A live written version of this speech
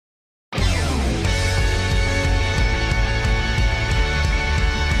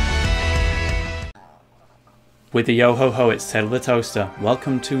With the yo-ho-ho, it's TaleOfTheToaster.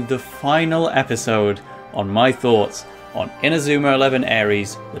 Welcome to the final episode on my thoughts on Inazuma 11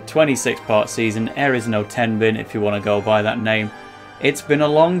 Aries, the 26-part season. Aries no Tenbin, if you want to go by that name. It's been a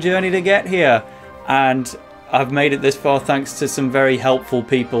long journey to get here, and I've made it this far thanks to some very helpful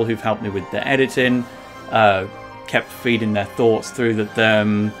people who've helped me with the editing, kept feeding their thoughts through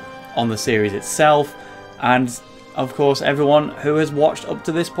on the series itself, and of course everyone who has watched up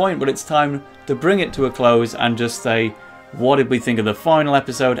to this point. But it's time to bring it to a close and just say, what did we think of the final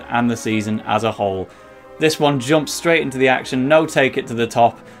episode and the season as a whole? This one jumps straight into the action, no take it to the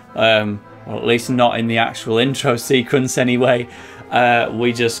top, or at least not in the actual intro sequence anyway.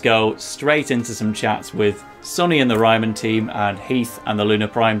 We just go straight into some chats with Sonny and the Raimon team and Heath and the Lunar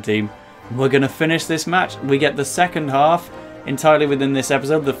Prime team. We're going to finish this match. We get the second half entirely within this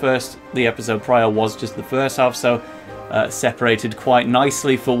episode. The episode prior was just the first half, so separated quite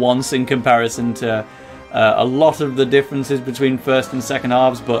nicely for once in comparison to a lot of the differences between first and second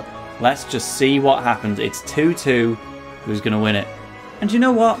halves. But let's just see what happens. It's 2-2. Who's going to win it? And you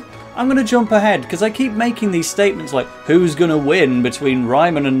know what? I'm going to jump ahead because I keep making these statements like who's going to win between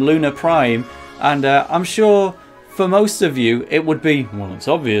Raimon and Lunar Prime, and I'm sure for most of you it would be, well, it's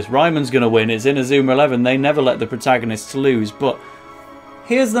obvious, Raimon's going to win. It's Inazuma 11. They never let the protagonists lose. But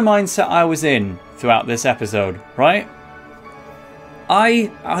here's the mindset I was in throughout this episode, right?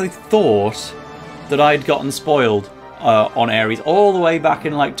 I thought that I'd gotten spoiled on Aries all the way back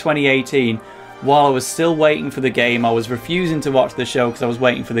in like 2018 while I was still waiting for the game. I was refusing to watch the show because I was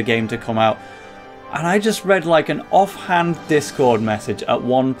waiting for the game to come out. And I just read like an offhand Discord message at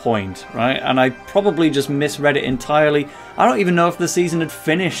one point, right? And I probably just misread it entirely. I don't even know if the season had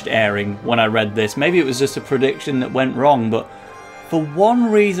finished airing when I read this. Maybe it was just a prediction that went wrong. But for one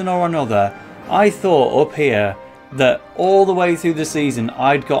reason or another, I thought up here that all the way through the season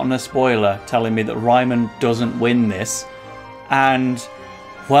I'd gotten a spoiler telling me that Raimon doesn't win this. And,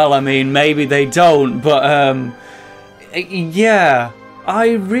 well, I mean, maybe they don't, but yeah, I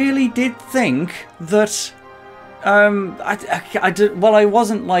really did think that I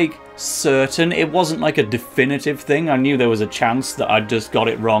wasn't like certain. It wasn't like a definitive thing. I knew there was a chance that I'd just got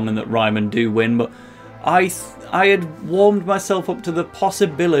it wrong and that Raimon do win, but I had warmed myself up to the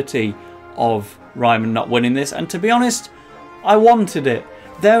possibility of Raimon not winning this, and to be honest, I wanted it.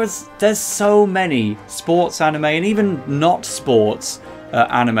 There's so many sports anime and even not sports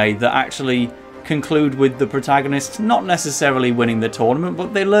anime that actually conclude with the protagonist not necessarily winning the tournament,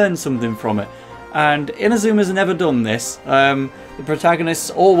 but they learn something from it. And Inazuma's never done this. The protagonists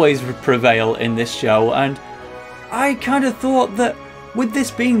always prevail in this show, and I kind of thought that with this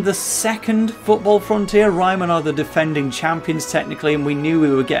being the second Football Frontier, Raimon are the defending champions technically, and we knew we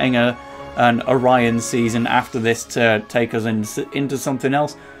were getting an Orion season after this to take us into something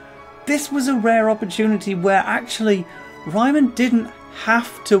else. This was a rare opportunity where actually Raimon didn't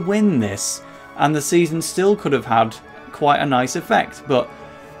have to win this, and the season still could have had quite a nice effect. But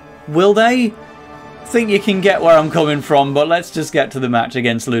will they? Think you can get where I'm coming from, but let's just get to the match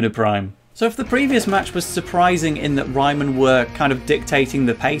against Lunar Prime. So if the previous match was surprising in that Raimon were kind of dictating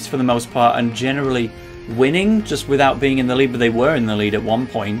the pace for the most part and generally winning just without being in the lead, but they were in the lead at one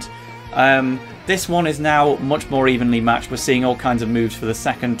point, this one is now much more evenly matched. We're seeing all kinds of moves for the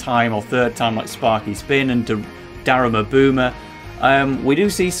second time or third time, like Sparky Spin and Daruma Boomer. We do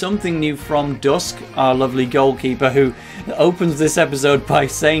see something new from Dusk, our lovely goalkeeper, who opens this episode by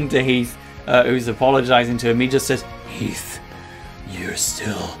saying to Heath, who's apologising to him, he just says, "Heath, you're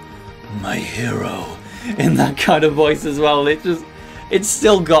still my hero," in that kind of voice as well. It's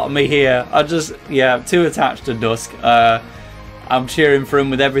still got me here. Too attached to Dusk. I'm cheering for him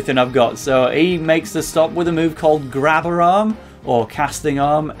with everything I've got. So he makes the stop with a move called Grabber Arm, or Casting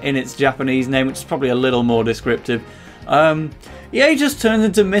Arm in its Japanese name, which is probably a little more descriptive. Yeah, he just turns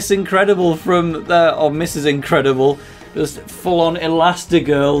into Miss Incredible or Mrs. Incredible. Just full-on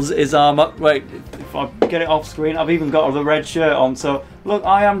Elastigirls his arm up. Wait, if I get it off screen, I've even got the red shirt on. So look,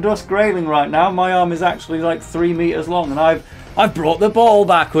 I am Dusk Grayling right now. My arm is actually like 3 meters long, and I've brought the ball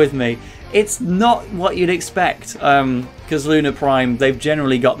back with me. It's not what you'd expect, because Lunar Prime, they've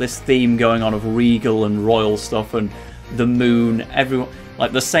generally got this theme going on of regal and royal stuff, and the moon, everyone,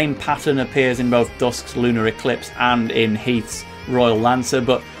 like the same pattern appears in both Dusk's Lunar Eclipse and in Heath's Royal Lancer.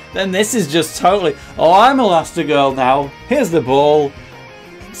 But then this is just totally, oh, I'm Elastigirl now, here's the ball,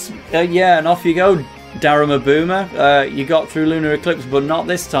 yeah, and off you go, Daruma Boomer. You got through Lunar Eclipse, but not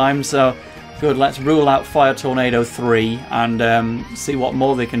this time, so good. Let's rule out Fire Tornado 3 and see what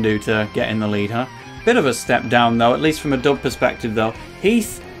more they can do to get in the lead, huh? Bit of a step down though, at least from a dub perspective though.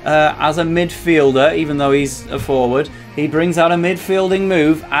 Heath, as a midfielder, even though he's a forward, he brings out a midfielding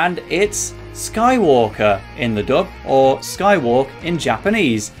move, and it's Skywalker in the dub, or Skywalk in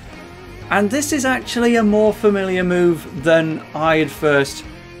Japanese. And this is actually a more familiar move than I had first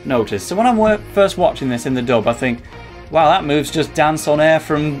noticed. So when I'm first watching this in the dub, I think, wow, that move's just Dance on Air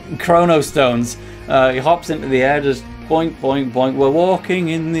from Chrono Stones. He hops into the air, just boink, boink, boink, we're walking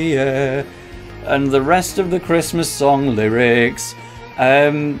in the air. And the rest of the Christmas song lyrics.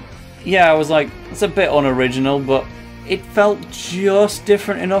 Yeah, I was like, it's a bit unoriginal, but it felt just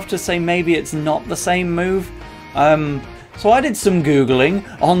different enough to say maybe it's not the same move. So I did some Googling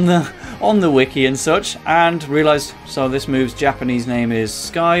on the wiki and such, and realised, so this move's Japanese name is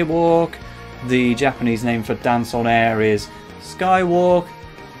Skywalk, the Japanese name for Dance on Air is Skywalk.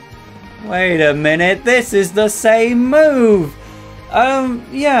 Wait a minute, this is the same move!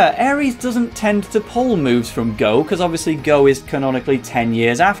 Yeah, Ares doesn't tend to pull moves from Go, because obviously Go is canonically 10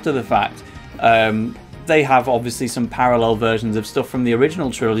 years after the fact. They have obviously some parallel versions of stuff from the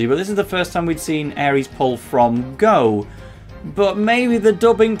original trilogy, but this is the first time we'd seen Ares pull from Go. But maybe the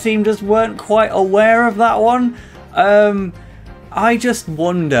dubbing team just weren't quite aware of that one. I just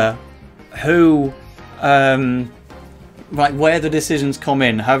wonder who, like where the decisions come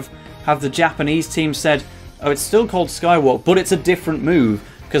in. Have the Japanese team said, oh, it's still called Skywalk, but it's a different move,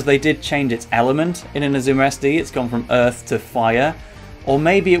 because they did change its element in Inazuma SD. It's gone from earth to fire. Or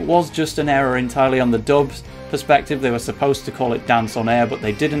maybe it was just an error entirely on the dub's perspective. They were supposed to call it Dance on Air, but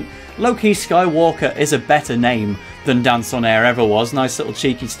they didn't. Low-key, Skywalker is a better name than Dance on Air ever was. Nice little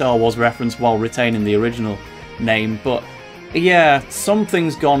cheeky Star Wars reference while retaining the original name. But yeah,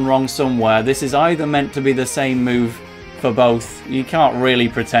 something's gone wrong somewhere. This is either meant to be the same move for both. You can't really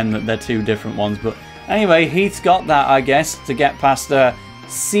pretend that they're two different ones. But anyway, Heath's got that, I guess, to get past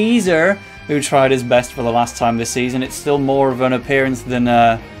Caesar, who tried his best for the last time this season. It's still more of an appearance than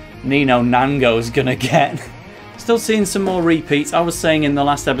Nino Nango's gonna get. Still seeing some more repeats. I was saying in the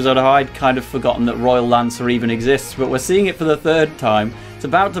last episode how I'd kind of forgotten that Royal Lancer even exists, but we're seeing it for the third time. It's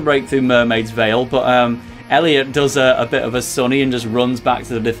about to break through Mermaid's Veil, but Elliot does a bit of a Sonny and just runs back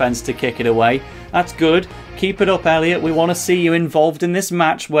to the defense to kick it away. That's good. Keep it up, Elliot. We want to see you involved in this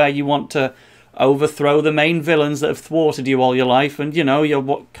match where you want to overthrow the main villains that have thwarted you all your life, and you know,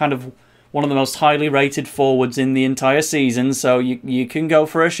 you're kind of one of the most highly rated forwards in the entire season, so you can go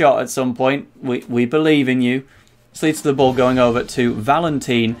for a shot at some point. We believe in you. This leads to the ball going over to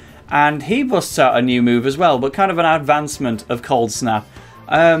Valentine, and he busts out a new move as well, but kind of an advancement of Cold Snap.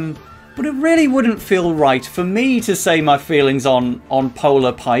 But it really wouldn't feel right for me to say my feelings on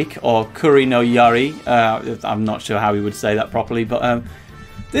Polar Pike, or Kuri no Yari. I'm not sure how he would say that properly, but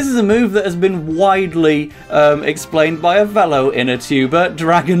this is a move that has been widely explained by a fellow inner tuber,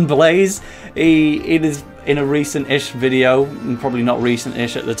 Dragon Blaze. It is in a recent-ish video, and probably not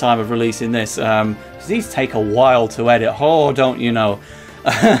recent-ish at the time of releasing this, because these take a while to edit. Oh, don't you know?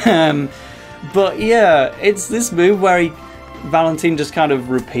 But yeah, it's this move where Valentine just kind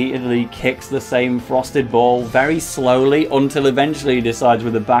of repeatedly kicks the same frosted ball very slowly until eventually he decides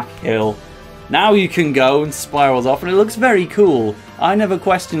with a back heel, now you can go, and spirals off, and it looks very cool. I never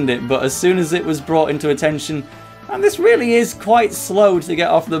questioned it, but as soon as it was brought into attention, and this really is quite slow to get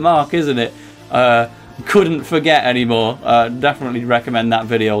off the mark, isn't it? Couldn't forget anymore. Definitely recommend that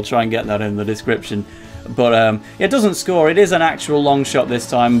video. I'll try and get that in the description. But it doesn't score. It is an actual long shot this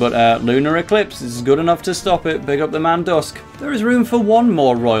time, but Lunar Eclipse is good enough to stop it. Big up the man Dusk. There is room for one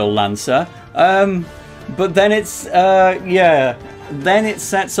more Royal Lancer. But then it's, yeah... Then it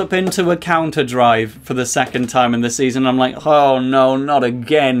sets up into a counter drive for the second time in the season. I'm like, oh no, not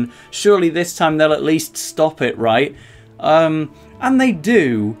again. Surely this time they'll at least stop it, right? And they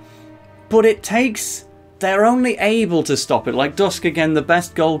do. But it takes... They're only able to stop it. Like Dusk, again, the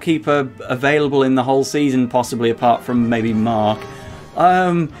best goalkeeper available in the whole season, possibly apart from maybe Mark.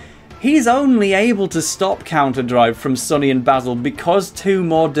 He's only able to stop counter drive from Sonny and Basil because two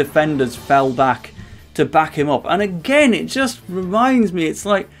more defenders fell back to back him up. And again, it just reminds me, it's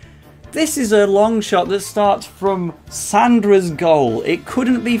like, this is a long shot that starts from Sandra's goal. It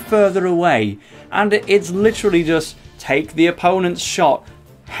couldn't be further away. And it's literally just take the opponent's shot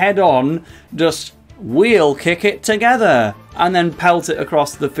head on, just wheel kick it together, and then pelt it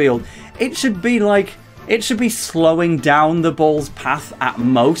across the field. It should be like, it should be slowing down the ball's path at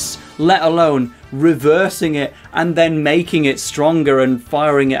most, let alone reversing it and then making it stronger and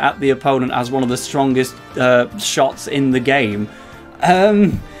firing it at the opponent as one of the strongest shots in the game.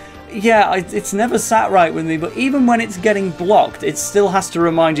 Yeah, it's never sat right with me, but even when it's getting blocked, it still has to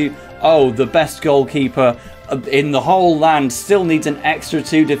remind you, oh, the best goalkeeper in the whole land still needs an extra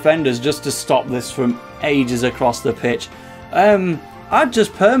 2 defenders just to stop this from ages across the pitch. I'd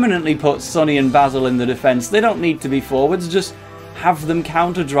just permanently put Sonny and Basil in the defence. They don't need to be forwards. Just have them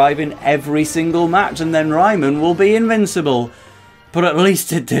counter drive in every single match and then Raimon will be invincible. But at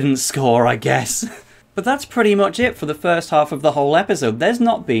least it didn't score, I guess. But that's pretty much it for the first half of the whole episode. There's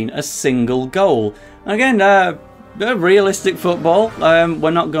not been a single goal. Again, realistic football.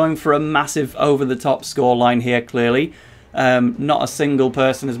 We're not going for a massive over-the-top scoreline here, clearly. Not a single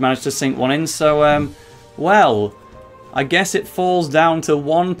person has managed to sink one in, so, well, I guess it falls down to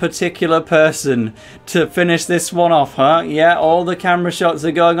one particular person to finish this one off, huh? Yeah, all the camera shots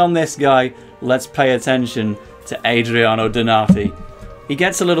are going on this guy. Let's pay attention to Adriano Donati. He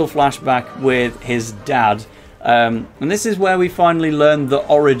gets a little flashback with his dad, and this is where we finally learn the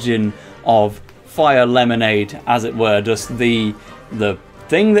origin of Fire Lemonade, as it were, just the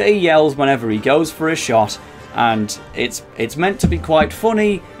thing that he yells whenever he goes for a shot, and it's meant to be quite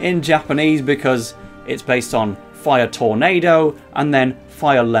funny in Japanese because it's based on Fire Tornado, and then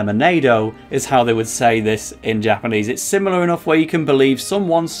Fire Lemonado is how they would say this in Japanese. It's similar enough where you can believe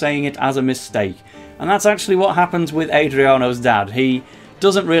someone's saying it as a mistake. And that's actually what happens with Adriano's dad. He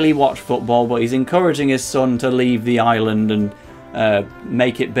doesn't really watch football, but he's encouraging his son to leave the island and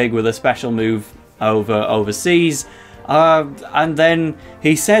make it big with a special move overseas. And then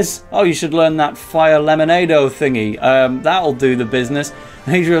he says, oh, you should learn that Fire Lemonado thingy. That'll do the business.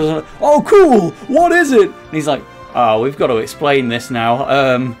 And Adriano's like, oh, cool, what is it? And he's like, oh, we've got to explain this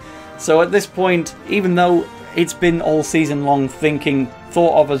now. So at this point, even though it's been all season long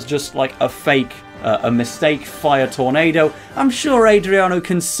thought of as just like a fake, a mistake Fire Tornado, I'm sure Adriano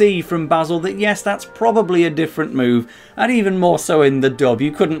can see from Basil that yes, that's probably a different move, and even more so in the dub.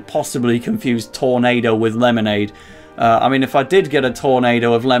 You couldn't possibly confuse Tornado with Lemonade. I mean, if I did get a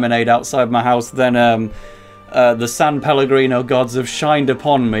tornado of lemonade outside my house, then the San Pellegrino gods have shined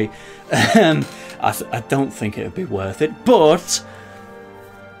upon me. I don't think it would be worth it, but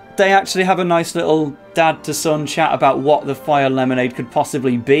they actually have a nice little dad-to-son chat about what the Fire Lemonade could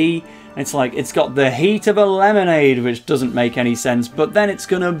possibly be. It's like, it's got the heat of a lemonade, which doesn't make any sense, but then it's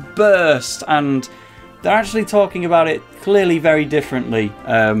gonna burst, and they're actually talking about it clearly very differently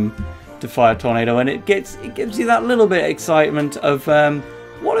to Fire Tornado, and it gives you that little bit of excitement of,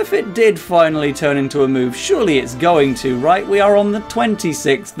 what if it did finally turn into a move? Surely it's going to, right? We are on the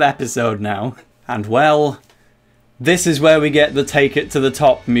 26th episode now. And well, this is where we get the Take It to the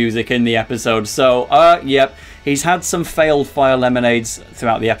Top music in the episode. So, yep, he's had some failed Fire Lemonades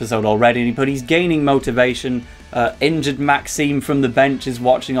throughout the episode already, but he's gaining motivation. Injured Maxim from the bench is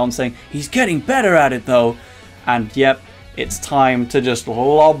watching on saying, he's getting better at it though. And yep, it's time to just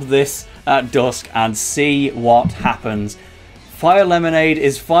lob this at Dusk and see what happens. Fire Lemonade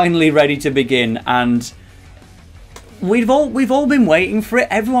is finally ready to begin, and we've all been waiting for it.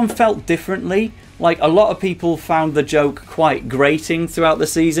 Everyone felt differently. Like, a lot of people found the joke quite grating throughout the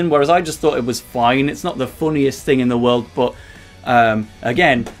season, whereas I just thought it was fine. It's not the funniest thing in the world, but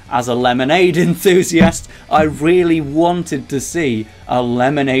again, as a Lemonade enthusiast, I really wanted to see a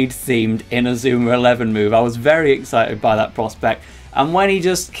Lemonade-themed Inazuma 11 move. I was very excited by that prospect. And when he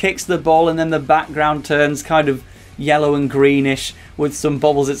just kicks the ball and then the background turns kind of yellow and greenish with some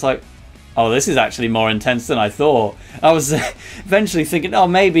bubbles, it's like, oh, this is actually more intense than I thought. I was eventually thinking, oh,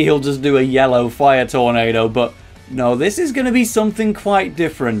 maybe he'll just do a yellow Fire Tornado, but no, this is going to be something quite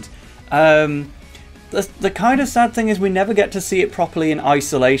different. The kind of sad thing is we never get to see it properly in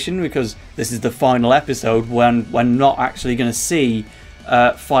isolation, because this is the final episode when we're not actually going to see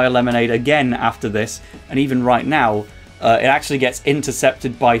Fire Lemonade again after this. And even right now, it actually gets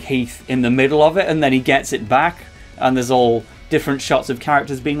intercepted by Heath in the middle of it, and then he gets it back, and there's all different shots of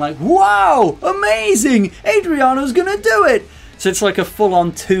characters being like, wow, amazing, Adriano's gonna do it. So it's like a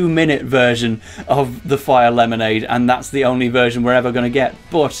full-on 2-minute version of the Fire Lemonade, and that's the only version we're ever gonna get.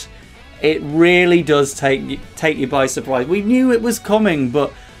 But it really does take you by surprise. We knew it was coming,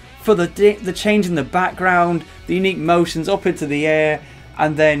 but for the change in the background, the unique motions up into the air,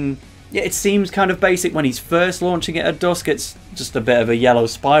 and then yeah, it seems kind of basic when he's first launching it at Dusk. It's just a bit of a yellow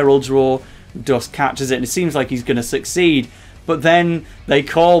spiral draw. Dusk catches it, and it seems like he's going to succeed. But then they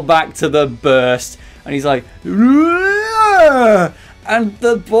call back to the burst, and he's like, "Rrrr!" And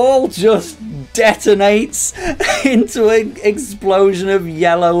the ball just detonates into an explosion of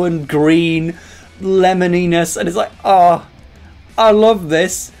yellow and green lemoniness. And it's like, oh, I love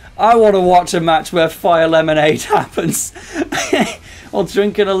this. I want to watch a match where Fire Lemonade happens. Or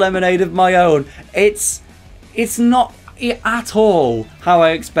drinking a lemonade of my own. It's not at all how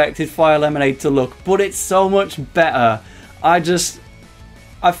I expected Fire Lemonade to look, but it's so much better. I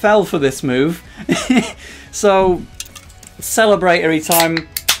fell for this move. So, celebratory time.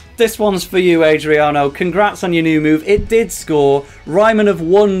 This one's for you, Adriano. Congrats on your new move. It did score. Raimon have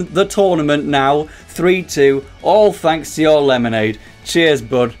won the tournament now. 3-2, all thanks to your lemonade. Cheers,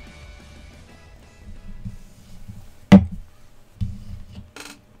 bud.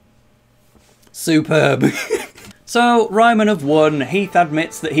 Superb. So, Raimon have won. Heath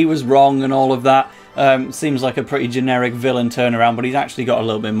admits that he was wrong and all of that. Seems like a pretty generic villain turnaround, but he's actually got a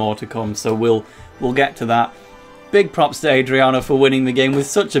little bit more to come, so we'll get to that. Big props to Adriano for winning the game with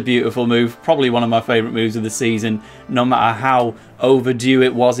such a beautiful move. Probably one of my favourite moves of the season, no matter how overdue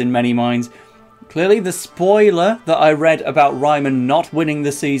it was in many minds. Clearly, the spoiler that I read about Raimon not winning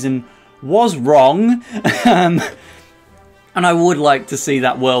the season was wrong. And I would like to see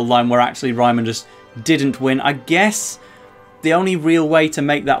that world line where actually Raimon just didn't win. I guess the only real way to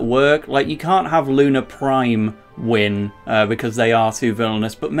make that work, like, you can't have Lunar Prime win because they are too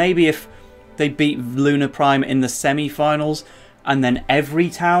villainous, but maybe if they beat Lunar Prime in the semi-finals and then every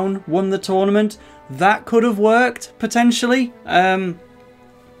town won the tournament, that could have worked, potentially.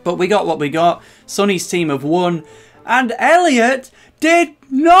 But we got what we got. Sonny's team have won, and Elliot did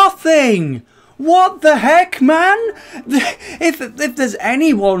nothing! What the heck, man? If there's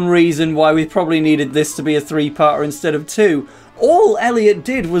any one reason why we probably needed this to be a 3-parter instead of 2, all Elliot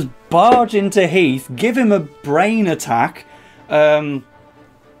did was barge into Heath, give him a brain attack.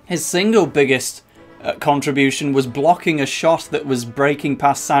 His single biggest contribution was blocking a shot that was breaking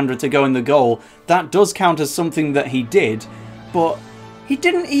past Sandra to go in the goal. That does count as something that he did, but he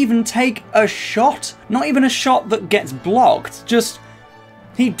didn't even take a shot. Not even a shot that gets blocked. Just,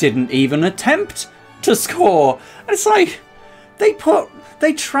 he didn't even attempt to score. And it's like,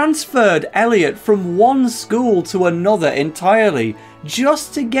 they transferred Elliot from one school to another entirely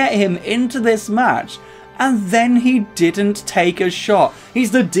just to get him into this match. And then he didn't take a shot.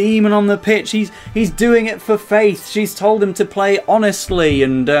 He's the demon on the pitch. He's doing it for Faith. She's told him to play honestly,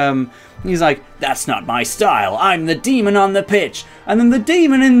 and he's like, that's not my style. I'm the demon on the pitch. And then the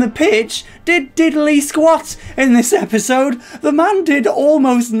demon in the pitch did diddly squat in this episode. The man did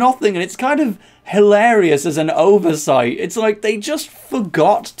almost nothing, and it's kind of hilarious as an oversight. It's like they just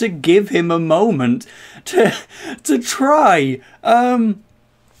forgot to give him a moment to try.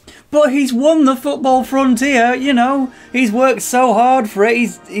 But he's won the football frontier, you know. He's worked so hard for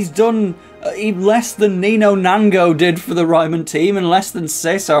it. He's done less than Nino Nango did for the Raimon team, and less than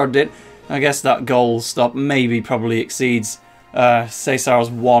Cesar did. I guess that goal stop probably exceeds Cesar's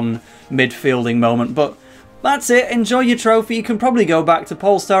one midfielding moment. But that's it. Enjoy your trophy. You can probably go back to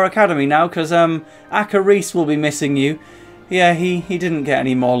Polestar Academy now, because Aka Reese will be missing you. Yeah, he didn't get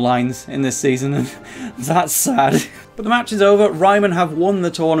any more lines in this season, and that's sad. But the match is over. Raimon have won the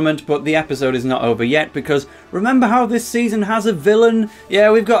tournament, but the episode is not over yet, because remember how this season has a villain?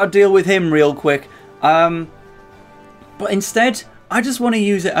 Yeah, we've got to deal with him real quick. But instead, I just want to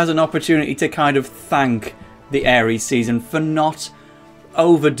use it as an opportunity to kind of thank the Aries season for not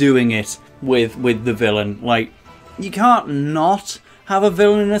overdoing it with the villain. Like, you can't not have a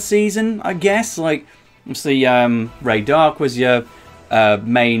villain in a season, I guess. Like, obviously, Ray Dark was your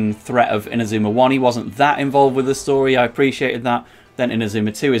main threat of Inazuma 1. He wasn't that involved with the story. I appreciated that. Then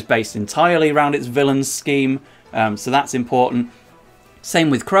Inazuma 2 is based entirely around its villain scheme, so that's important.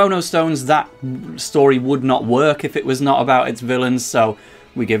 Same with Chrono Stones. That story would not work if it was not about its villains, so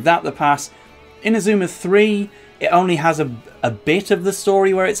we give that the pass. Inazuma 3, it only has a bit of the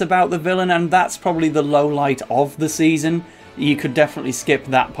story where it's about the villain, and that's probably the low light of the season. You could definitely skip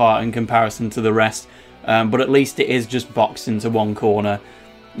that part in comparison to the rest. But at least it is just boxed into one corner.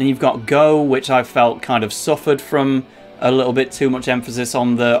 Then you've got Go, which I felt kind of suffered from a little bit too much emphasis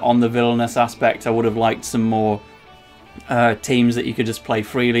on the villainous aspect. I would have liked some more teams that you could just play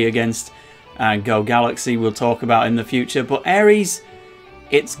freely against. Go Galaxy we'll talk about in the future. But Aries,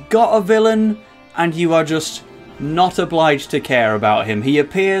 it's got a villain, and you are just not obliged to care about him. He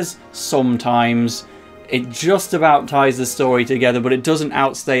appears sometimes. It just about ties the story together, but it doesn't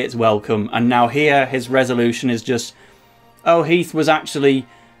outstay its welcome. And now here, his resolution is just, oh, Heath was actually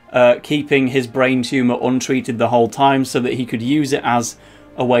keeping his brain tumour untreated the whole time so that he could use it as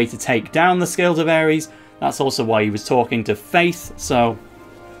a way to take down the Scales of Aries. That's also why he was talking to Faith, so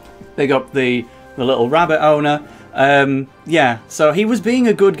big up the little rabbit owner. Yeah, so he was being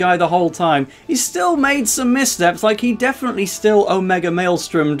a good guy the whole time. He still made some missteps, like he definitely still Omega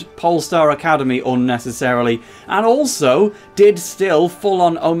Maelstromed Polestar Academy unnecessarily, and also did still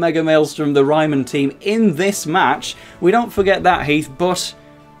full-on Omega Maelstrom the Raimon team in this match. We don't forget that, Heath, but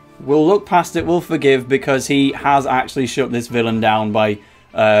we'll look past it, we'll forgive, because he has actually shut this villain down by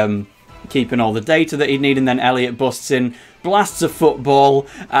keeping all the data that he'd need, and then Elliot busts in, blasts a football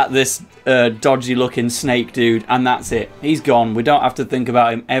at this dodgy looking snake dude, and that's it. He's gone. We don't have to think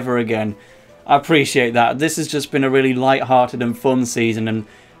about him ever again. I appreciate that. This has just been a really light-hearted and fun season, and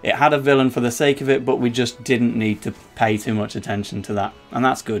It had a villain for the sake of it, but we just didn't need to pay too much attention to that, and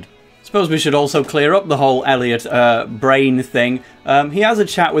that's good. Suppose we should also clear up the whole Elliot brain thing. He has a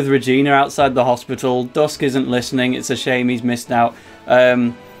chat with Regina outside the hospital. Dusk isn't listening. It's a shame he's missed out.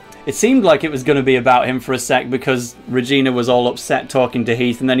 It seemed like it was going to be about him for a sec because Regina was all upset talking to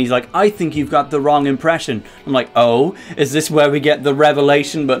Heath, and then he's like, I think you've got the wrong impression. I'm like, oh, is this where we get the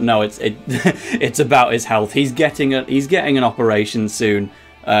revelation? But no, it's about his health. He's getting an operation soon.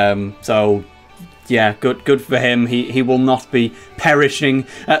 So yeah, good for him. He will not be perishing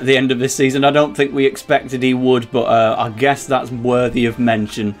at the end of this season. I don't think we expected he would, but I guess that's worthy of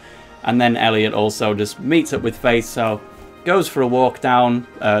mention. And then Elliot also just meets up with Faith, so goes for a walk down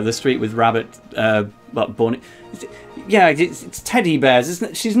the street with Rabbit, Bunny. Yeah, it's teddy bears,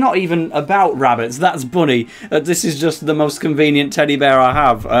 isn't it? She's not even about rabbits. That's Bunny. This is just the most convenient teddy bear I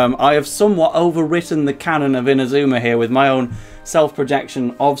have. I have somewhat overwritten the canon of Inazuma here with my own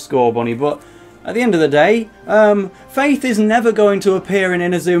self-projection of Score Bunny, but at the end of the day, Faith is never going to appear in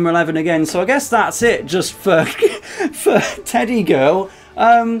Inazuma 11 again, so I guess that's it, just for Teddy Girl.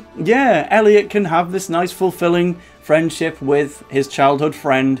 Yeah, Elliot can have this nice, fulfilling friendship with his childhood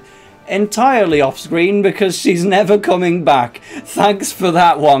friend entirely off-screen because she's never coming back. Thanks for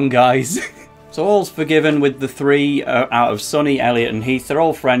that one, guys. So all's forgiven with the three out of Sonny, Elliot and Heath. They're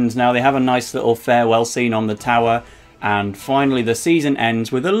all friends now. They have a nice little farewell scene on the tower. And finally the season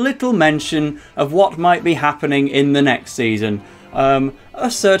ends with a little mention of what might be happening in the next season.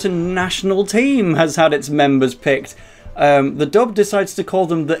 A certain national team has had its members picked. The dub decides to call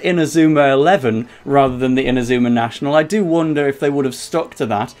them the Inazuma 11 rather than the Inazuma National. I do wonder if they would have stuck to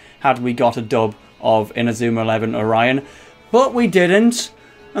that had we got a dub of Inazuma 11 Orion. But we didn't,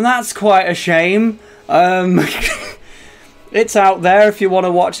 and that's quite a shame. It's out there if you want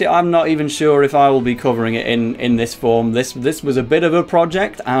to watch it. I'm not even sure if I will be covering it in this form. This was a bit of a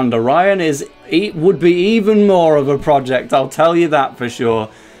project, and Orion would be even more of a project, I'll tell you that for sure.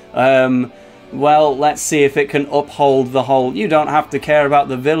 Well, let's see if it can uphold the whole you don't have to care about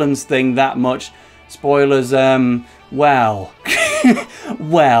the villains thing that much. Spoilers, well.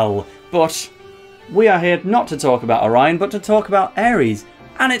 Well, but we are here not to talk about Orion, but to talk about Ares.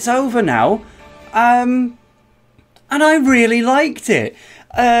 And it's over now. And I really liked it.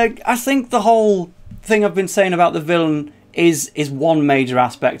 I think the whole thing I've been saying about the villain is one major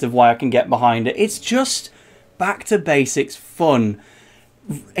aspect of why I can get behind it. It's just back to basics fun.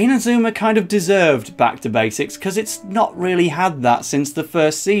 Inazuma kind of deserved back to basics because it's not really had that since the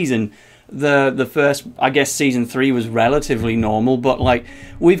first season. The first, I guess season 3 was relatively normal, but like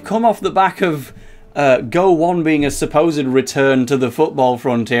we've come off the back of Go 1 being a supposed return to the football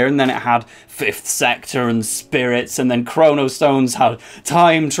frontier, and then it had Fifth Sector and Spirits, and then Chronostones had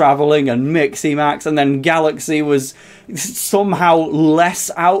time traveling and Mixie Max, and then Galaxy was somehow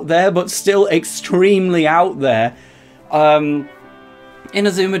less out there but still extremely out there.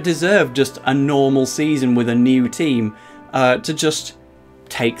 Inazuma deserved just a normal season with a new team to just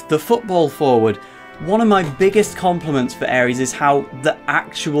take the football forward. One of my biggest compliments for Ares is how the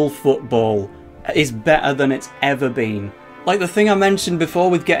actual football is better than it's ever been. Like the thing I mentioned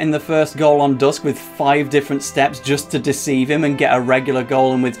before with getting the first goal on Dusk with 5 different steps just to deceive him and get a regular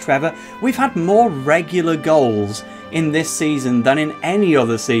goal, and with Trevor, we've had more regular goals in this season than in any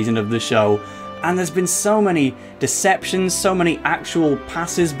other season of the show. And there's been so many deceptions, so many actual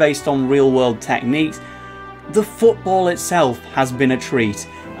passes based on real world techniques. The football itself has been a treat,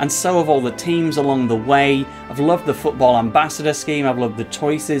 and so have all the teams along the way. I've loved the football ambassador scheme, I've loved the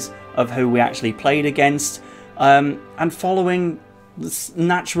choices of who we actually played against, and following this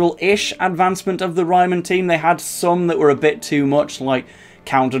natural-ish advancement of the Raimon team. They had some that were a bit too much, like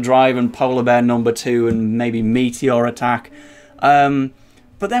Counter Drive and Polar Bear number 2 and maybe Meteor Attack.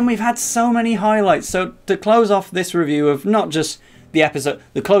 But then we've had so many highlights. So to close off this review of not just the episode,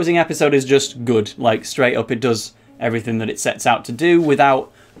 the closing episode is just good. Like straight up, it does everything that it sets out to do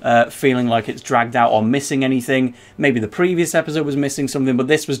without feeling like it's dragged out or missing anything. Maybe the previous episode was missing something, but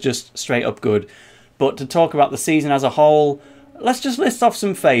this was just straight up good. But to talk about the season as a whole, let's just list off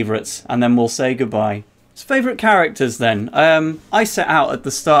some favourites and then we'll say goodbye. So favourite characters then. I set out at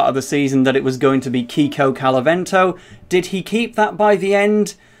the start of the season that it was going to be Kiko Calavento. Did he keep that by the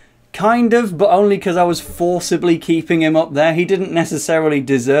end? Kind of, but only because I was forcibly keeping him up there. He didn't necessarily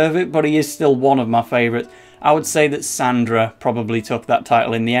deserve it, but he is still one of my favourites. I would say that Sandra probably took that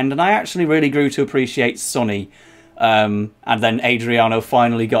title in the end, and I actually really grew to appreciate Sonny. And then Adriano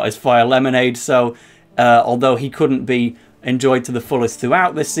finally got his Fire Lemonade, so although he couldn't be enjoyed to the fullest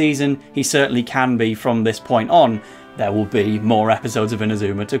throughout this season, he certainly can be from this point on. There will be more episodes of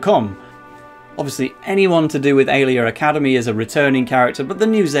Inazuma to come. Obviously, anyone to do with Alea Academy is a returning character, but the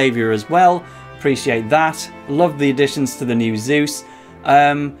new Xavier as well. Appreciate that. Love the additions to the new Zeus.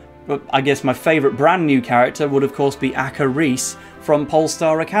 But I guess my favourite brand new character would of course be Reese from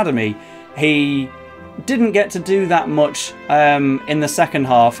Polestar Academy. He didn't get to do that much in the second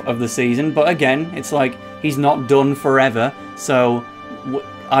half of the season, but again, it's like he's not done forever, so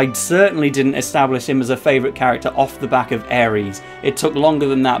I certainly didn't establish him as a favourite character off the back of Ares. It took longer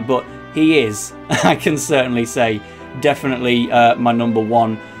than that, but he is, I can certainly say, definitely my number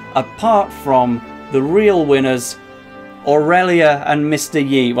one. Apart from the real winners, Aurelia and Mr.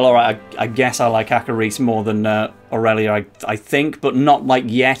 Yi. Well, alright, I guess I like Reese more than Aurelia, I think, but not like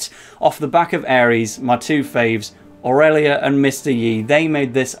yet. Off the back of Ares, my two faves, Aurelia and Mr. Yi, they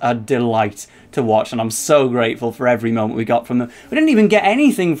made this a delight to watch, and I'm so grateful for every moment we got from them. We didn't even get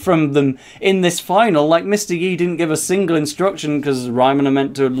anything from them in this final. Like, Mr. Yi didn't give a single instruction because Raimon are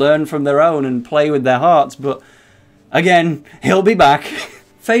meant to learn from their own and play with their hearts, but again, he'll be back.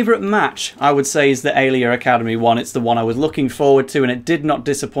 Favourite match, I would say, is the Alea Academy one. It's the one I was looking forward to, and it did not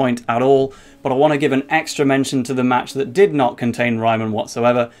disappoint at all. But I want to give an extra mention to the match that did not contain Raimon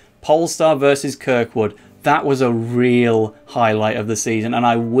whatsoever. Polestar versus Kirkwood. That was a real highlight of the season, and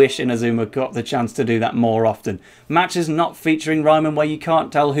I wish Inazuma got the chance to do that more often. Matches not featuring Raimon where you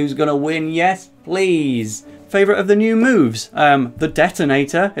can't tell who's going to win. Yes, please. Favourite of the new moves? The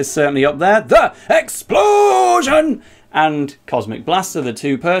Detonator is certainly up there. The Explosion! And Cosmic Blaster, the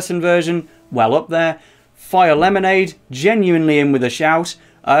two-person version, well up there. Fire Lemonade, genuinely in with a shout.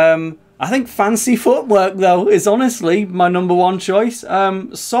 I think Fancy Footwork, though, is honestly my number one choice.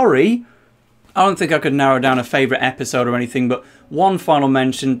 Sorry, I don't think I could narrow down a favourite episode or anything, but one final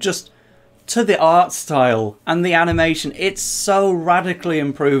mention, just to the art style and the animation. It's so radically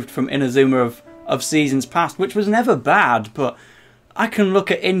improved from Inazuma of seasons past, which was never bad, but I can look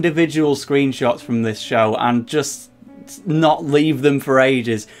at individual screenshots from this show and just not leave them for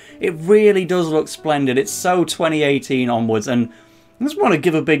ages. It really does look splendid. It's so 2018 onwards, and I just want to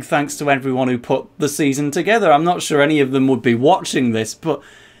give a big thanks to everyone who put the season together. I'm not sure any of them would be watching this, but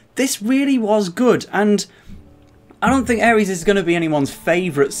this really was good, and I don't think Ares is going to be anyone's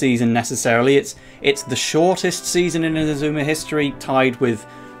favourite season necessarily. It's the shortest season in Inazuma history, tied with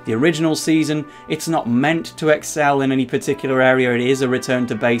the original season. It's not meant to excel in any particular area. It is a return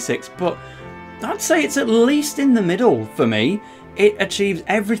to basics, but I'd say it's at least in the middle for me. It achieves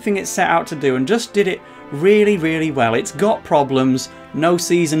everything it set out to do and just did it really, really well. It's got problems. No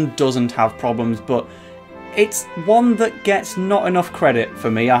season doesn't have problems, but it's one that gets not enough credit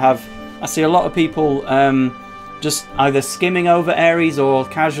for me. I see a lot of people just either skimming over Ares or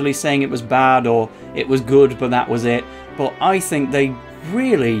casually saying it was bad or it was good, but that was it. But I think they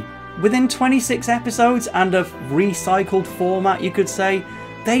really, within 26 episodes and a recycled format, you could say,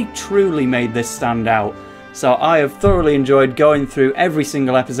 they truly made this stand out. So I have thoroughly enjoyed going through every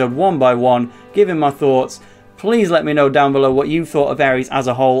single episode one by one, giving my thoughts. Please let me know down below what you thought of Ares as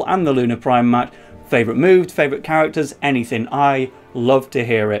a whole and the Lunar Prime match. Favourite moves, favourite characters, anything. I love to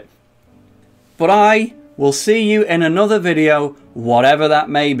hear it. But I will see you in another video, whatever that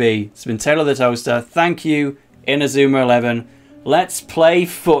may be. It's been TaleOfTheToaster. Thank you, Inazuma 11. Let's play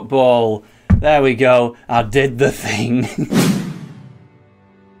football. There we go. I did the thing.